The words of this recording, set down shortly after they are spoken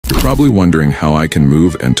Probably wondering how I can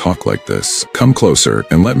move and talk like this. Come closer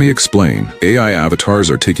and let me explain. AI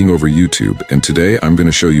avatars are taking over YouTube, and today I'm going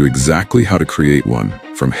to show you exactly how to create one,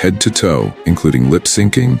 from head to toe, including lip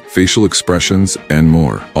syncing, facial expressions, and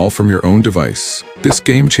more, all from your own device. This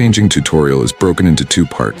game-changing tutorial is broken into 2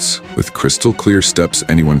 parts, with crystal clear steps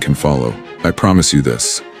anyone can follow. I promise you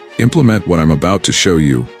this. Implement what I'm about to show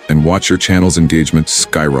you, and watch your channel's engagement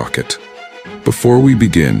skyrocket. Before we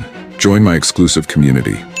begin, join my exclusive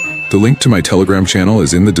community. The link to my Telegram channel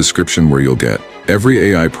is in the description, where you'll get every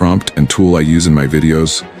AI prompt and tool I use in my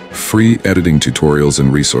videos, free editing tutorials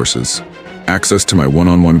and resources, access to my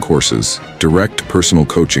one-on-one courses, direct personal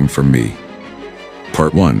coaching from me.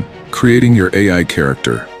 Part 1. Creating your AI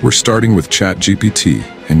character. We're starting with ChatGPT,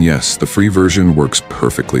 and yes, the free version works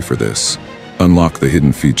perfectly for this. Unlock the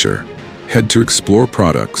hidden feature. Head to Explore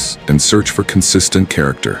Products and search for Consistent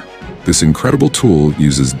Character. This incredible tool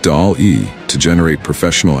uses DALL-E to generate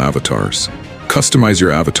professional avatars. Customize your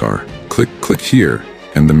avatar. Click here,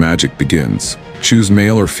 and the magic begins. Choose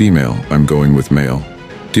male or female. I'm going with male.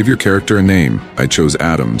 Give your character a name. I chose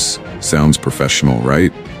Adams. Sounds professional,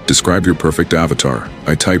 right? Describe your perfect avatar.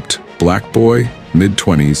 I typed black boy,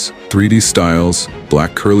 mid-20s, 3D styles,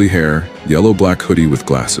 black curly hair, yellow-black hoodie with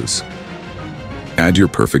glasses. Add your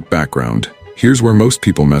perfect background. Here's where most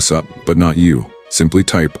people mess up, but not you. Simply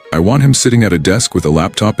type, I want him sitting at a desk with a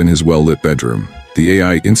laptop in his well-lit bedroom. The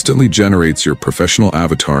AI instantly generates your professional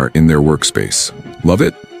avatar in their workspace. Love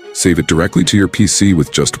it? Save it directly to your PC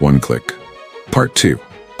with just 1 click. Part 2.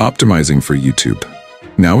 Optimizing for YouTube.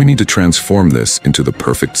 Now we need to transform this into the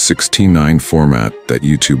perfect 16:9 format that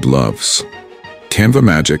YouTube loves. Canva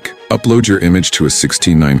magic. Upload your image to a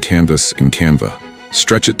 16:9 canvas in Canva.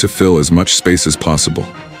 Stretch it to fill as much space as possible.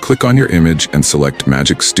 Click on your image and select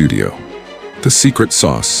Magic Studio. The secret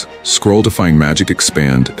sauce. Scroll to find Magic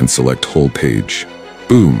Expand and select Whole Page.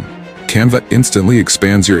 Boom! Canva instantly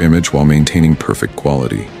expands your image while maintaining perfect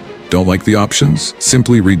quality. Don't like the options?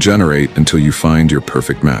 Simply regenerate until you find your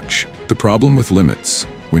perfect match. The problem with limits.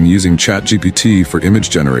 When using ChatGPT for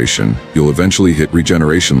image generation, you'll eventually hit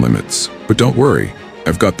regeneration limits. But don't worry,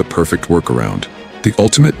 I've got the perfect workaround. The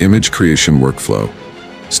ultimate image creation workflow.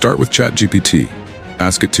 Start with ChatGPT.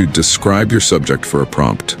 Ask it to describe your subject for a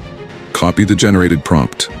prompt. Copy the generated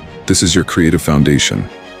prompt. This is your creative foundation.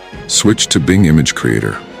 Switch to Bing Image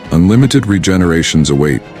Creator. Unlimited regenerations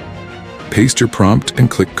await. Paste your prompt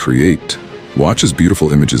and click Create. Watch as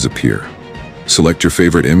beautiful images appear. Select your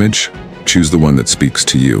favorite image. Choose the one that speaks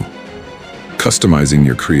to you. Customizing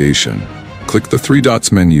your creation. Click the 3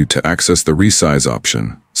 dots menu to access the resize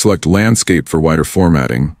option. Select Landscape for wider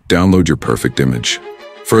formatting. Download your perfect image.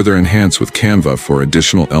 Further enhance with Canva for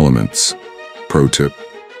additional elements. Pro tip.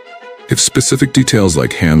 If specific details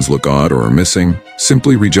like hands look odd or are missing,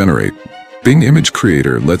 simply regenerate. Bing Image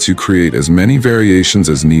Creator lets you create as many variations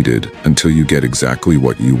as needed until you get exactly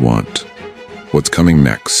what you want. What's coming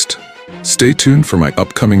next? Stay tuned for my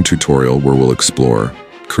upcoming tutorial, where we'll explore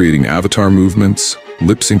creating avatar movements,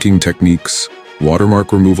 lip-syncing techniques,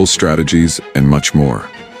 watermark removal strategies, and much more.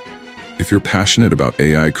 If you're passionate about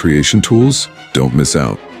AI creation tools, don't miss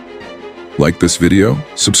out. Like this video,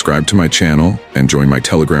 subscribe to my channel, and join my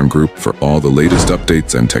Telegram group for all the latest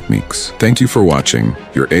updates and techniques. Thank you for watching.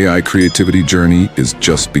 Your AI creativity journey is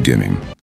just beginning.